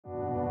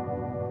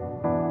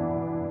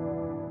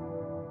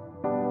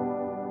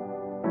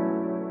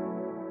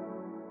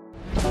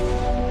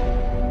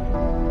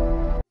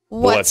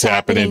What's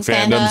happening,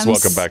 fandoms?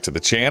 Welcome back to the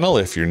channel.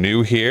 If you're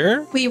new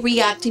here, we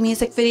react to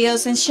music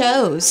videos and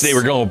shows. Today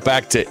we're going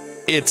back to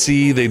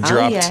Itzy. They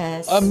dropped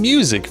a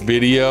music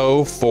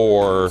video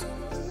for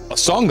a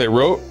song they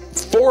wrote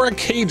for a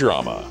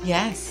K-drama.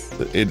 Yes.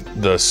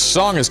 The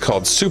song is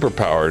called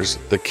Superpowers.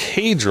 The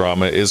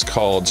K-drama is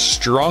called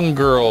Strong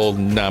Girl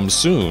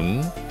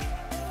Namsoon.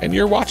 And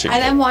you're watching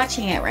and it. I'm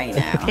watching it right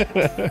now.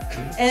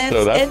 And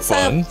it's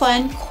a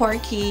fun,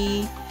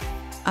 quirky.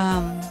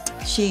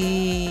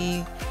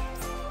 She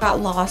got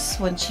lost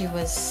when she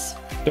was.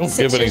 Don't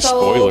give any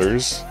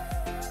spoilers.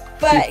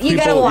 But you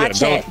gotta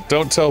watch it.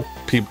 Don't tell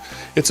people.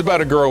 It's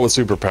about a girl with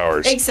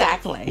superpowers.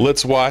 Exactly.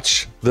 Let's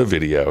watch the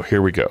video.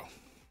 Here we go.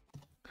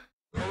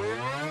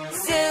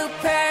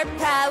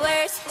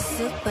 Superpowers,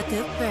 super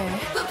duper.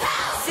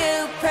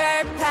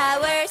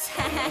 Superpowers.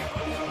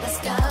 Let's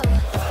go.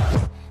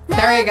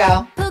 There you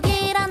go.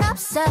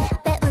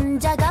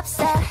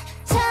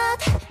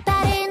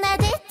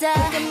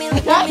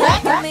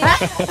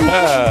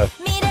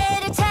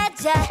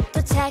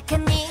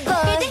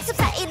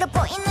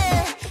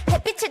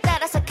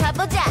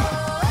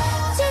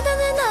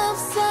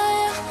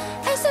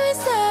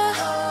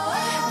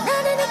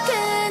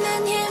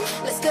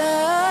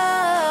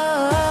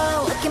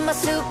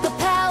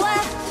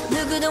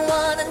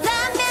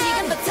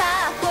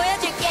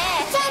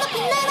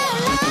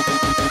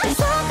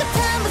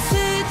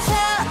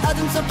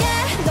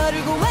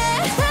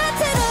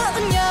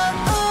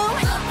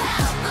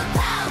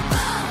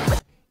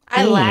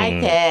 I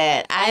like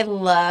it. I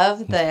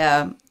love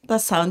the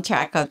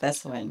soundtrack of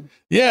this one.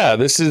 Yeah,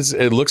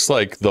 it looks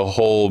like the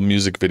whole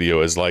music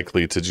video is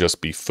likely to just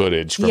be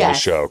footage from the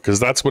show, because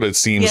that's what it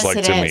seems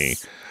like to me.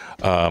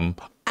 I'm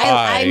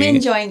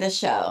enjoying the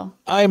show.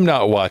 I'm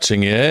not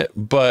watching it,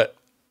 but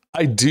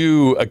I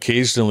do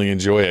occasionally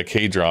enjoy a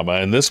K-drama,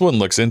 and this one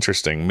looks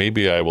interesting.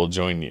 Maybe I will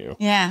join you.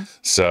 Yeah.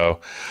 So,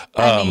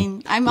 I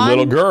mean,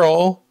 little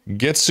girl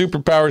gets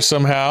superpowers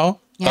somehow.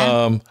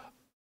 Yeah.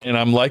 And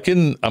I'm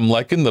liking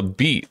the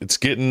beat. It's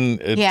getting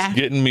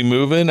me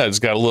moving. It's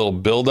got a little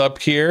build up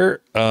here.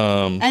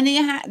 And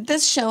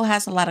this show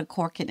has a lot of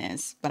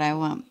quirkiness, but I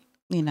won't,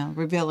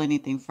 reveal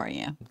anything for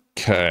you.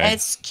 Okay.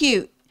 It's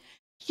cute,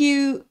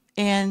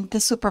 and the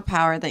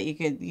superpower that you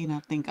could,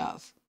 think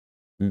of.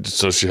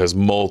 So she has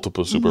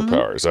multiple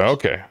superpowers.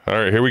 Okay. All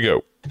right. Here we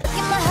go.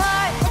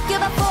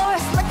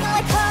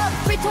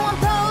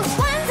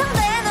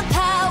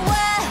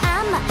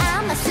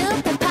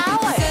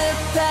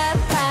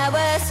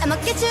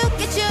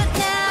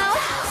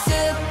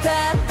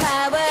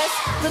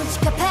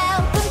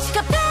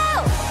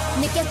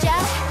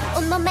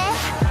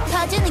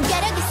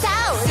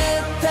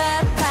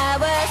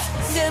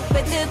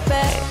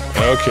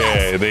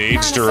 Okay, they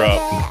aged her up.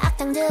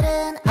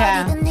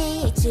 Yeah.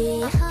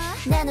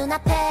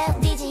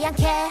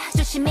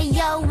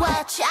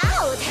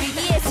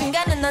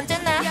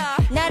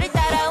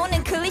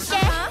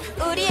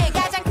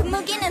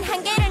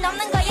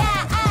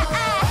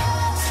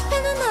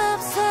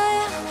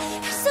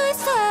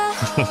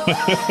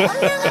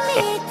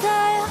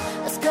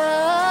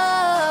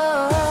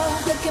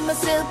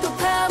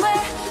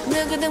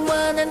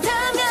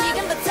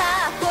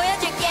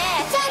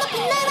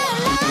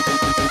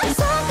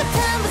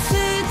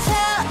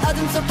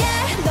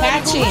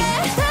 Catchy.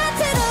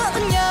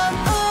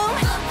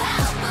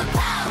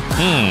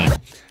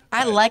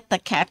 I like the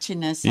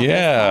catchiness.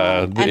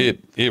 Yeah,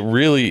 it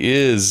really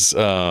is.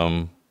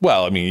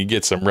 Well, I mean, you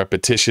get some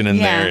repetition in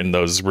there, and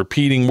those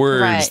repeating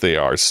words, they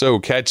are so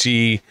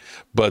catchy,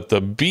 but the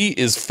beat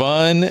is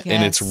fun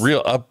and it's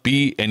real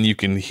upbeat, and you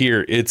can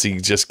hear Itzy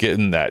just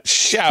getting that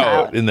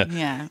shout in the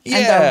and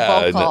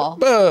the vocal.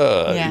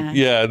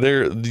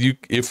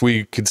 If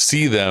we could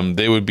see them,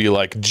 they would be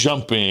like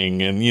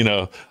jumping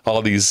and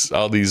all these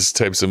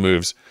types of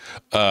moves.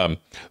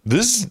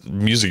 This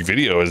music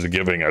video is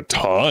giving a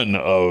ton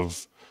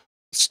of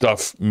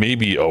stuff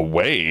maybe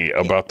away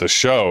about the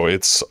show.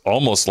 It's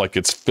almost like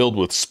it's filled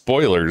with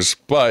spoilers,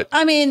 but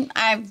I mean,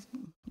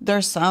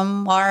 there's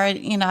some are,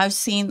 I've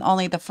seen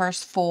only the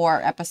first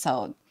 4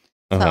 episodes.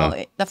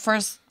 So the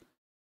first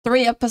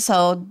 3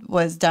 episodes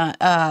was done.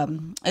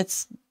 I'm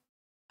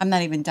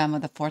not even done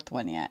with the 4th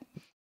one yet.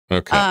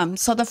 Okay.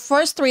 So the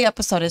first 3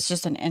 episodes is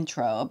just an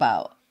intro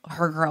about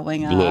her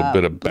growing up, a little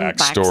bit of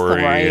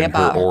backstory and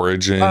her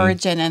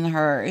origin and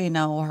her,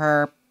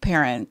 her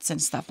parents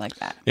and stuff like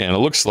that. Yeah, and it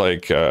looks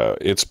like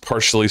it's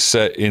partially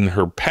set in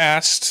her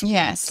past.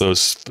 Yes.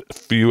 Those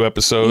few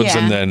episodes,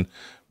 and then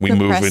we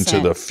move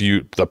into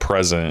the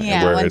present,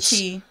 where when it's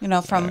she,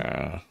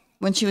 from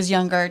when she was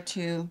younger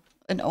to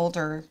an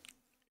older.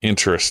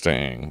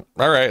 Interesting.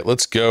 All right,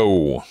 let's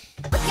go.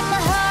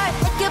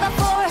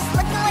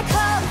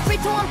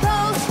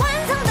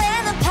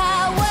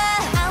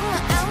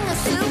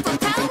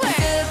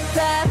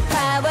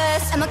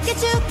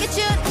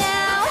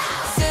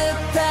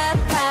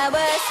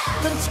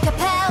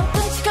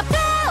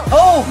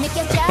 Oh!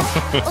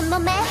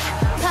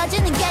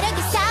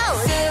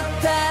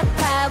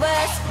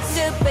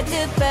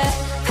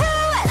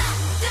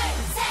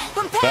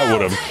 That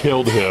would have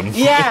killed him.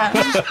 Yeah.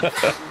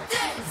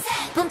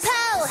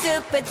 분파워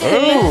super duper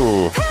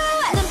Oh.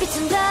 power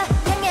눈빛은 더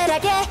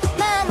강렬하게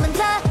마음은 더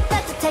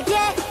따뜻하게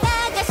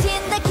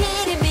나가신다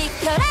길을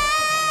비켜라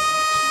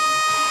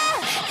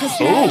Cause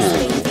next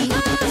baby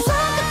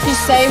She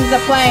saves the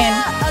plane.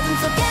 어둠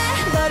속에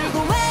너를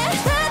구해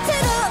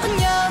다채로운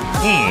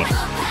영혼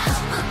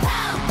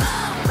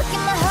Look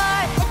in my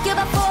heart, look at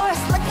my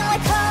force Looking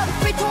like hope,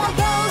 free to our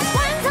goals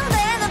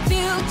완성되는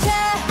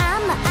future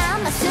I'm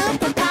a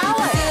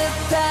superpower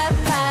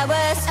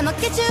Superpowers I'ma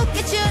get you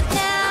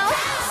now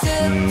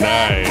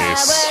Nice.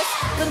 Superpowers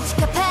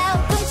끔찍한 power,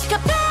 끔찍한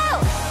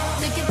power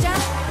느껴져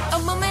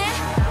온몸에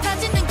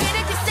터지는 길의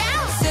그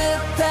sound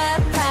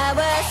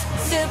Superpowers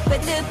Super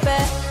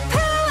duper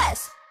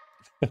powers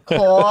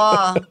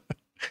Cool.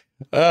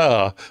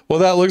 Oh, well,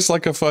 that looks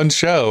like a fun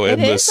show,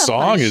 and It the is a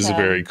song fun is show.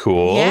 very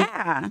cool.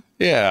 Yeah.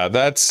 Yeah,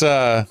 that's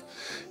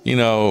you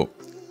know,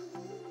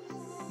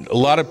 a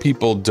lot of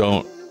people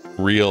don't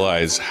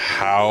realize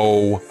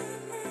how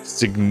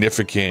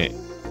significant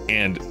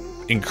and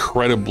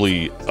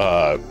incredibly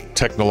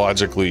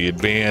technologically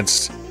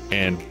advanced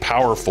and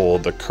powerful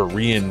the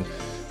Korean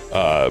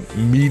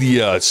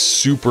media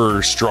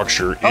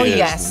superstructure is. Oh,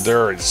 yes.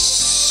 There is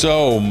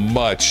so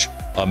much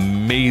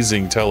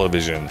amazing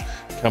television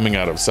coming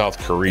out of South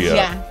Korea.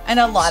 Yeah. And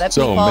a lot of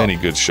So people. many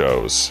good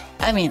shows.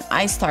 I mean,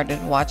 I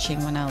started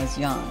watching when I was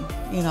young,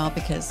 you know,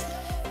 because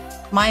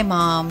my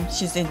mom,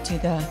 she's into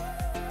the,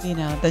 you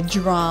know, the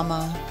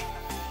drama,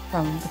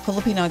 from the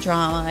Filipino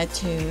drama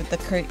to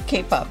the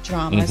K-pop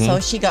drama. So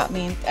she got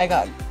me,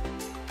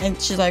 and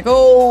she's like,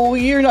 oh,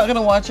 you're not going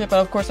to watch it. But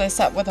of course I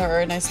sat with her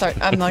and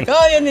I'm like,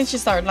 oh, and then she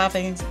started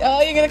laughing. And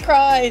oh, you're going to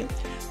cry.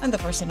 I'm the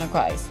person who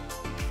cries.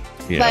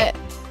 Yeah. But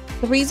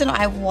the reason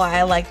why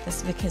I like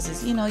this because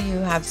is, you know, you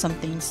have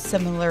something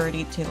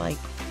similarity to like,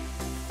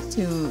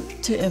 to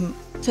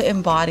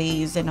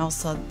embodies, and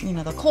also, you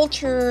know, the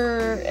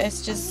culture.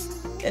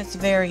 It's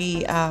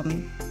very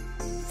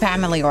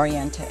family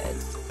oriented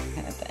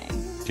kind of thing.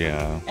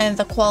 Yeah. And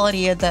the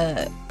quality of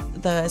the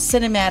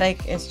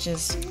cinematic is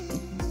just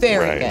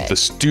very good. The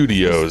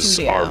studios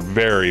studio. are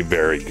very,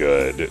 very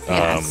good.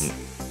 Yes.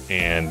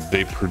 And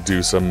they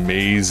produce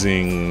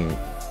amazing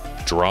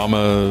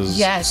dramas,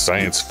 Yes.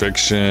 science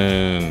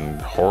fiction,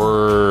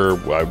 horror.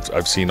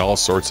 I've seen all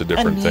sorts of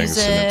different And things.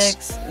 And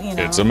musics, you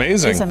know, it's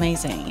amazing. It's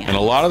amazing. Yeah. and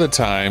a lot of the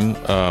time,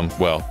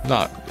 well,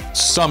 not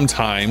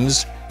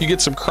sometimes, you get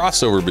some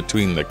crossover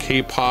between the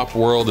K-pop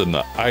world and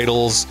the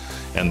idols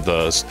and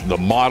the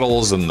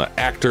models and the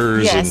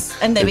actors. Yes,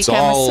 and they it's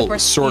become a all super,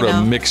 sort you of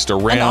know, mixed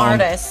around. an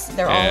artist.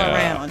 They're all Yeah.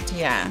 around.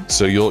 Yeah.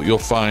 So you'll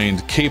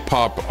find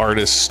K-pop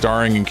artists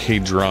starring in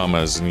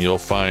K-dramas, and you'll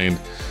find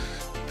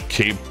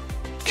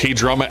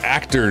K-drama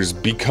actors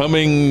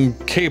becoming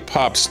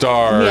K-pop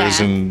stars,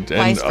 Yeah, and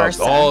vice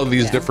versa. all of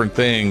these Yeah. different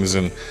things.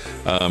 And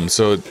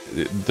so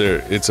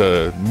it's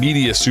a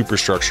media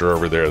superstructure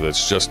over there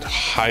that's just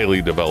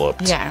highly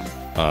developed. Yeah.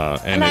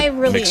 And I it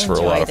really makes for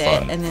a lot enjoyed of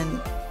fun. it. And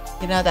then,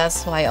 you know,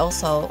 that's why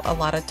also a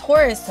lot of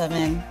tourism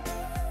in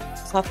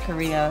South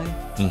Korea,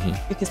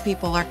 because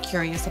people are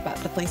curious about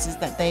the places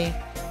that they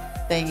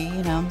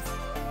you know,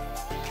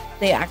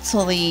 they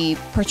actually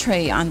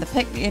portray on the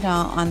you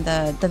know, on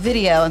the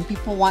video, and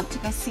people want to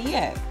go see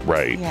it.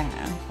 Right. Yeah,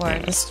 where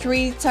the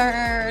streets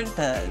are,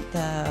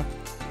 the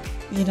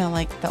you know,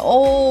 like the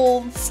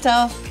old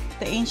stuff,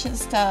 the ancient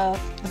stuff,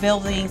 the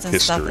buildings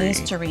and stuff, the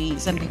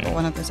histories, and people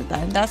want to visit that.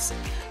 And that's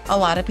a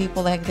lot of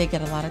people, like, they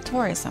get a lot of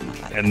tourism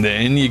about it. And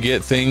then you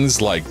get things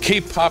like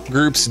K-pop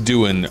groups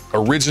doing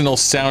original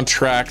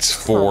soundtracks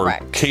for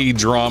Correct.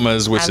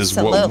 K-dramas, which is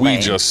what we Absolutely.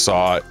 just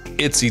saw.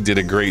 Itzy did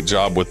a great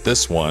job with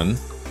this one.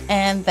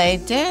 And they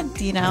did,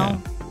 you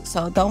know.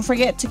 So don't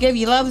forget to give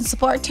your love and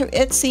support to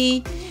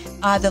Itzy.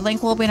 The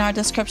link will be in our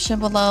description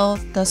below.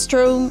 The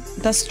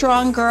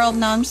Strong Girl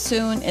None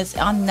Soon is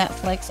on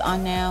Netflix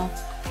on now.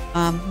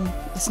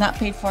 It's not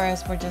paid for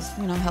us. We're just,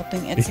 you know,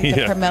 helping Itzy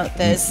to promote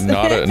this.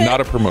 Not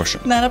a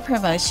promotion. Not a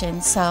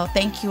promotion. So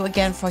thank you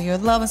again for your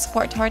love and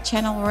support to our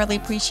channel. We really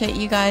appreciate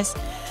you guys.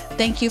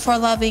 Thank you for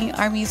loving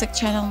our music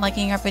channel and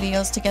liking our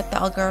videos to get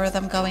the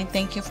algorithm going.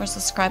 Thank you for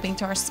subscribing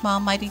to our small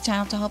mighty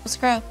channel to help us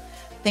grow.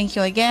 Thank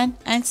you again,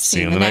 and see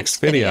you in the next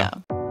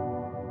video.